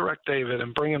resurrect David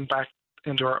and bring him back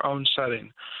into our own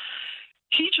setting,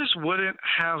 he just wouldn't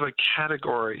have a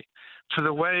category for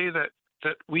the way that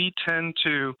we tend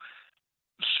to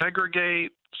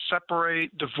segregate,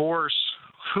 separate, divorce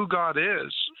who God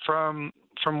is from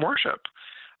worship.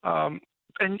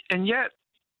 And yet,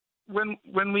 when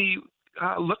we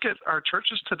look at our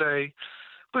churches today,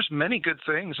 there's many good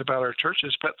things about our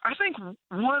churches, but I think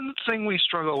one thing we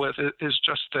struggle with is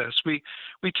just this. We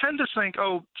tend to think,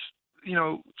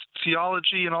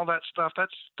 theology and all that stuff,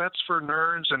 that's for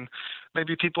nerds and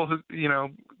maybe people who,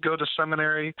 go to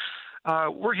seminary.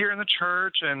 We're here in the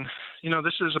church and,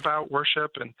 this is about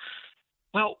worship. And,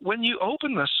 well, when you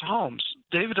open the Psalms,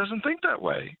 David doesn't think that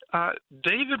way.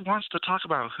 David wants to talk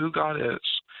about who God is.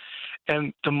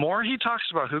 And the more he talks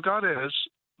about who God is,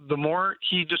 the more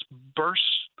he just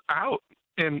bursts out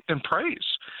in praise.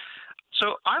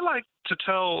 So I like to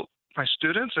tell my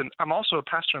students, and I'm also a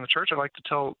pastor in the church, I like to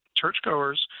tell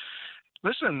churchgoers,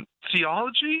 listen,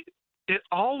 theology, it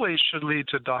always should lead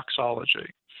to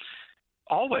doxology.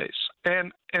 Always.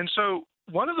 And so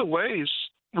one of the ways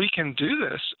we can do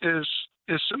this is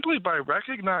simply by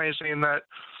recognizing that,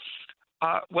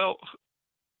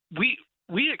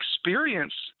 we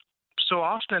experience so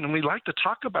often, and we like to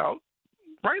talk about,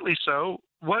 rightly so,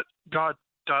 what God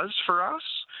does for us.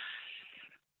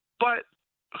 But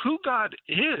who God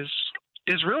is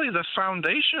really the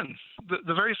foundation,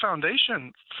 the very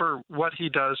foundation for what he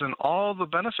does and all the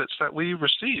benefits that we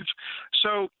receive.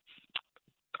 So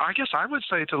I guess I would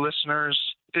say to listeners,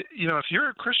 if you're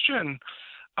a Christian,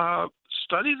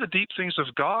 study the deep things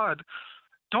of God.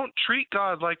 Don't treat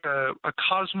God like a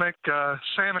cosmic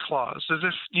Santa Claus, as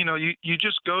if, you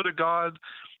just go to God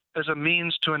as a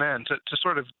means to an end, to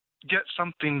sort of get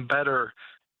something better,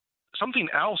 something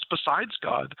else besides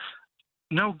God.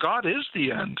 No, God is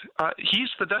the end. He's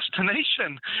the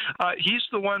destination. He's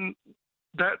the one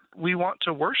that we want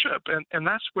to worship, and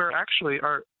that's where actually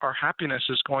our happiness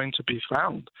is going to be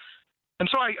found. And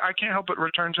so I can't help but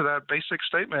return to that basic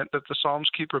statement that the Psalms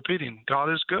keep repeating.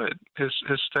 God is good. His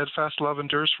steadfast love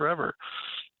endures forever.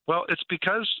 Well, it's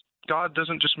because God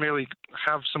doesn't just merely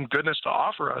have some goodness to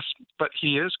offer us, but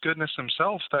he is goodness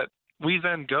himself, that we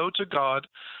then go to God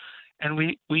and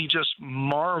we just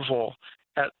marvel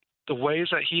at the ways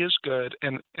that he is good,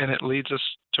 and it leads us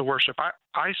to worship.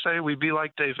 I say we be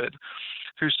like David,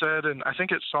 who said, and I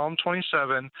think it's Psalm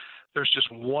 27, there's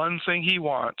just one thing he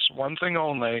wants, one thing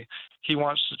only. He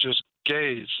wants to just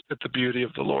gaze at the beauty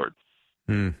of the Lord.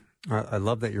 I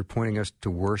love that you're pointing us to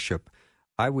worship.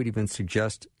 I would even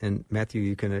suggest, and Matthew,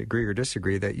 you can agree or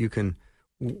disagree, that you can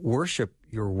worship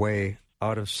your way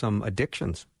out of some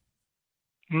addictions.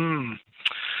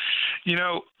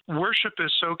 Worship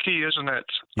is so key, isn't it?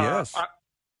 Yes.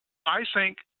 I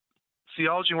think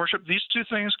theology and worship, these two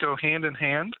things go hand in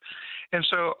hand. And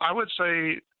so I would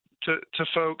say to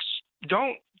folks,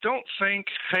 don't think,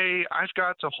 hey, I've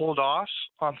got to hold off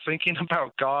on thinking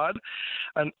about God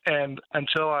and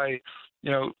until I,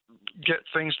 get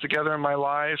things together in my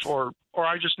life, or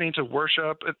I just need to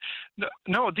worship.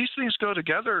 No, these things go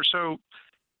together. So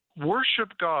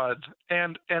worship God,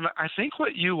 and I think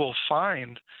what you will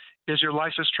find is your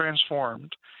life is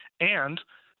transformed, and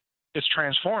it's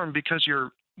transformed because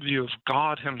your view of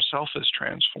God himself is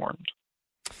transformed.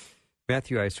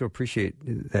 Matthew, I so appreciate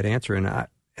that answer. And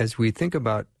as we think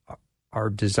about our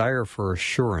desire for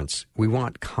assurance, we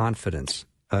want confidence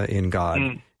in God,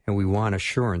 and we want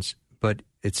assurance. But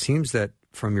it seems that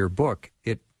from your book,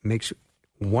 it makes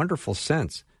wonderful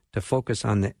sense to focus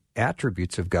on the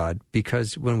attributes of God,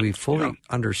 because when we fully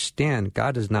understand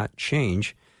God does not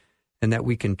change and that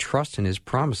we can trust in his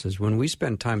promises, when we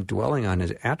spend time dwelling on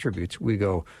his attributes,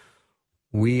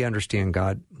 we understand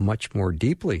God much more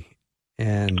deeply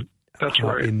and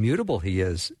how immutable he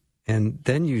is. And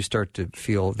then you start to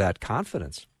feel that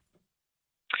confidence.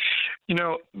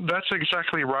 That's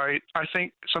exactly right. I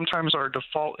think sometimes our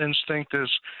default instinct is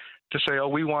to say, oh,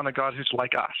 we want a God who's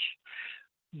like us.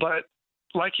 But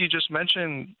like you just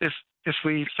mentioned, if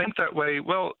we think that way,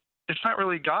 well, it's not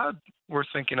really God we're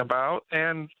thinking about.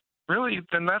 And really,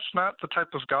 then that's not the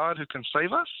type of God who can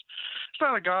save us. It's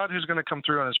not a God who's going to come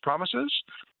through on his promises.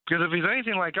 Because if he's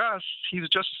anything like us, he's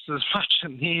just as much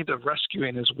in need of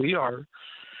rescuing as we are.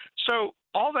 So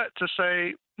all that to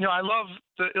say, I love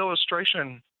the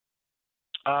illustration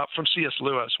from C.S.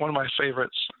 Lewis, one of my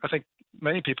favorites, I think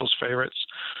many people's favorites,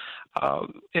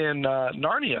 in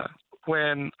Narnia,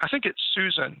 when I think it's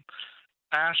Susan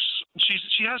asks,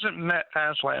 she hasn't met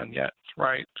Aslan yet,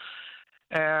 right?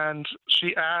 And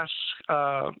she asks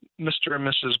Mr. and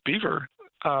Mrs. Beaver,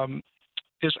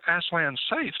 is Aslan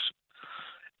safe?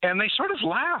 And they sort of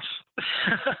laugh.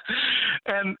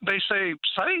 And they say,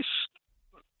 safe?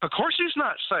 Of course he's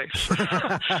not safe.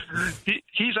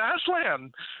 He's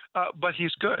Aslan, but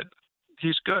he's good.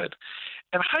 He's good.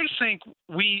 And I think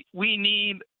we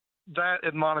need that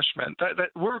admonishment.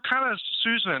 That we're kind of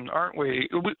Susan, aren't we?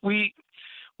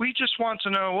 We just want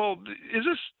to know, well,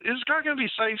 is God going to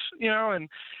be safe?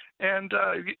 And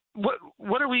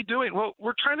what are we doing? Well,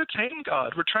 we're trying to tame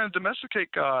God. We're trying to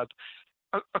domesticate God.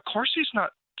 Of course he's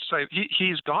not safe.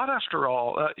 He's God after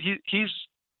all.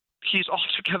 He's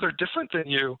altogether different than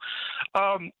you,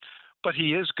 but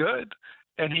he is good,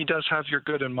 and he does have your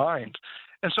good in mind.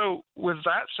 And so with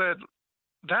that said,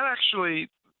 that actually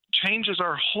changes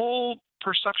our whole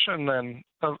perception then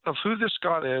of who this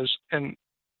God is, and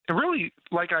really,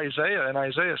 like Isaiah in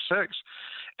Isaiah 6,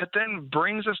 it then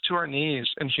brings us to our knees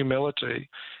in humility,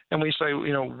 and we say,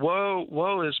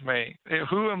 woe is me.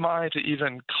 Who am I to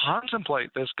even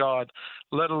contemplate this God,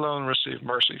 let alone receive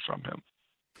mercy from him?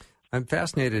 I'm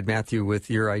fascinated, Matthew, with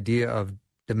your idea of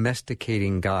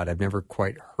domesticating God. I've never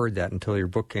quite heard that until your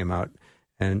book came out.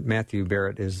 And Matthew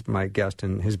Barrett is my guest,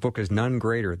 and his book is None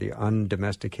Greater, The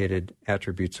Undomesticated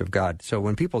Attributes of God. So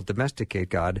when people domesticate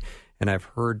God, and I've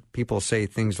heard people say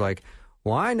things like,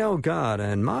 well, I know God,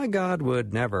 and my God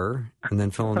would never, and then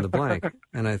fill in the blank.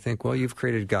 And I think, well, you've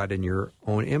created God in your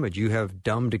own image. You have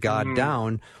dumbed God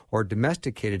down or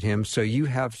domesticated him, so you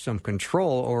have some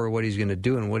control over what he's going to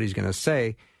do and what he's going to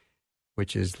say,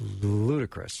 which is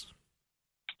ludicrous.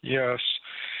 Yes.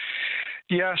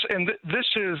 Yes, and this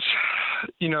is,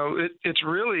 it's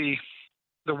really,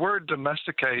 the word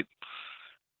domesticate,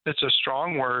 it's a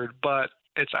strong word, but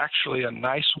it's actually a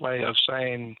nice way of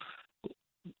saying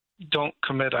don't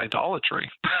commit idolatry.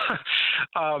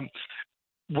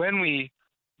 When we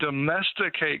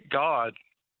domesticate God,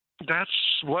 that's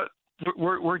what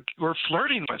we're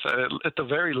flirting with it. At the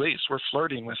very least, we're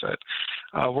flirting with it.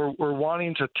 We're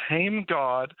wanting to tame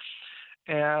God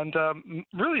and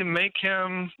really make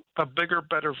him a bigger,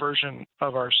 better version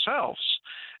of ourselves.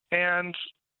 And,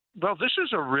 well, this is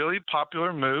a really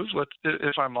popular move,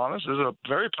 if I'm honest. This is a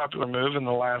very popular move in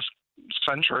the last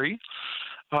century.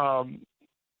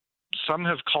 Some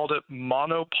have called it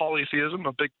monopolytheism,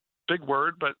 a big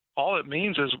word, but all it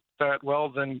means is that, well,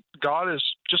 then God is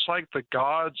just like the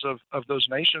gods of those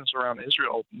nations around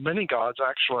Israel, many gods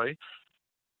actually,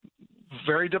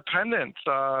 very dependent.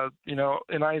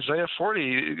 In Isaiah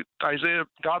 40,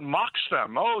 God mocks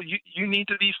them. Oh, you need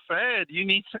to be fed. You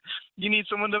need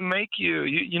someone to make you.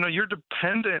 You're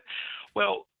dependent.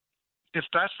 Well, if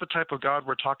that's the type of God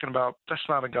we're talking about, that's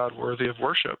not a God worthy of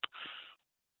worship.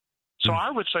 So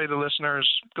I would say to listeners,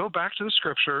 go back to the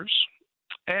scriptures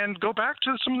and go back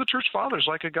to some of the church fathers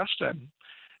like Augustine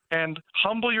and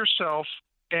humble yourself.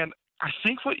 And I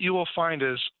think what you will find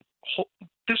is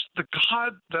the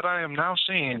God that I am now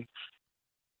seeing,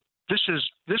 this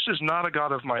is not a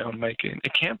God of my own making.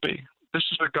 It can't be. This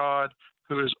is a God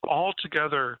who is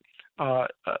altogether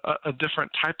a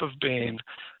different type of being,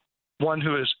 one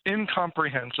who is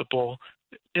incomprehensible,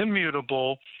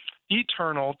 immutable,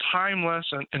 eternal, timeless,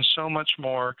 and so much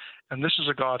more. And this is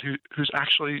a God who's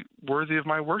actually worthy of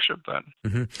my worship then.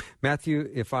 Mm-hmm. Matthew,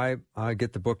 if I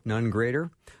get the book None Greater,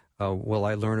 will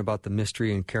I learn about the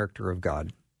mystery and character of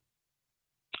God?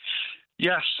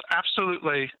 Yes,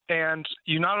 absolutely. And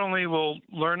you not only will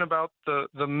learn about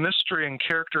the mystery and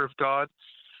character of God,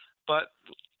 but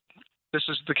this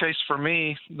is the case for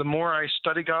me. The more I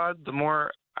study God, the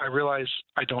more I realize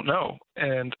I don't know.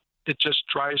 And it just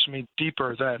drives me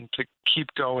deeper then to keep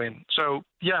going. So,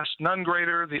 yes, None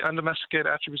Greater, The Undomesticated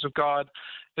Attributes of God.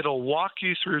 It'll walk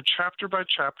you through chapter by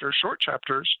chapter, short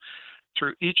chapters,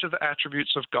 through each of the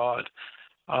attributes of God.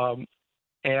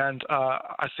 And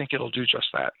I think it'll do just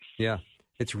that. Yeah,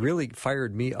 it's really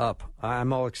fired me up.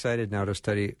 I'm all excited now to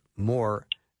study more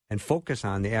and focus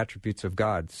on the attributes of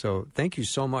God. So thank you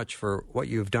so much for what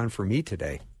you've done for me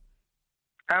today.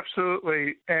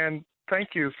 Absolutely. And thank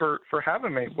you for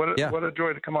having me. What a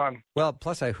joy to come on. Well,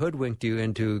 plus I hoodwinked you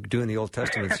into doing the Old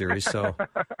Testament series. So,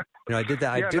 I did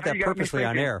that. I did that purposely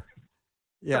on air.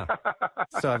 Yeah.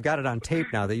 So I've got it on tape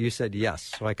now that you said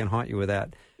yes, so I can haunt you with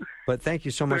that. But thank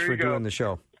you so much for doing the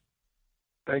show.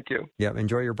 Thank you. Yeah,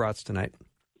 enjoy your brats tonight.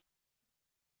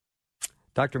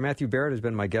 Dr. Matthew Barrett has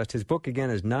been my guest. His book, again,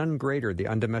 is None Greater, The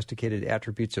Undomesticated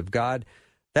Attributes of God.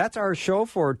 That's our show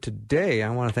for today. I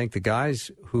want to thank the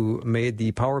guys who made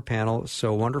the power panel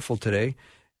so wonderful today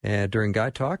during Guy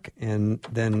Talk, and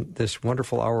then this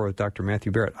wonderful hour with Dr.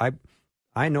 Matthew Barrett.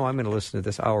 I know I'm going to listen to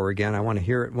this hour again. I want to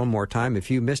hear it one more time. If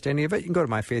you missed any of it, you can go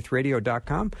to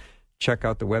myfaithradio.com, check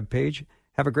out the webpage.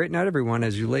 Have a great night, everyone.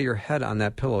 As you lay your head on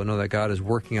that pillow, know that God is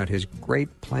working out his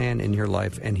great plan in your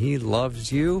life, and he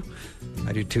loves you.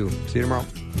 I do too. See you tomorrow.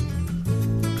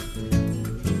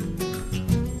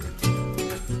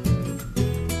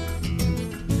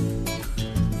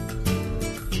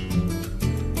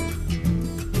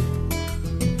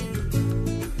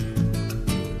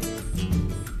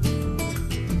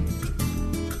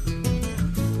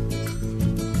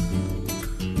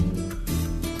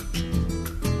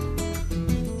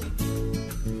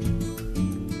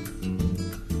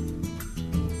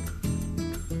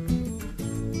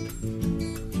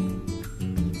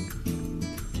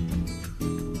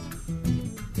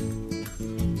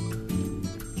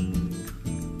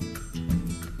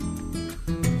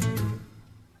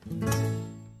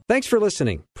 Thanks for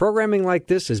listening. Programming like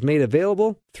this is made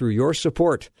available through your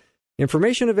support.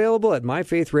 Information available at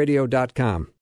myfaithradio.com.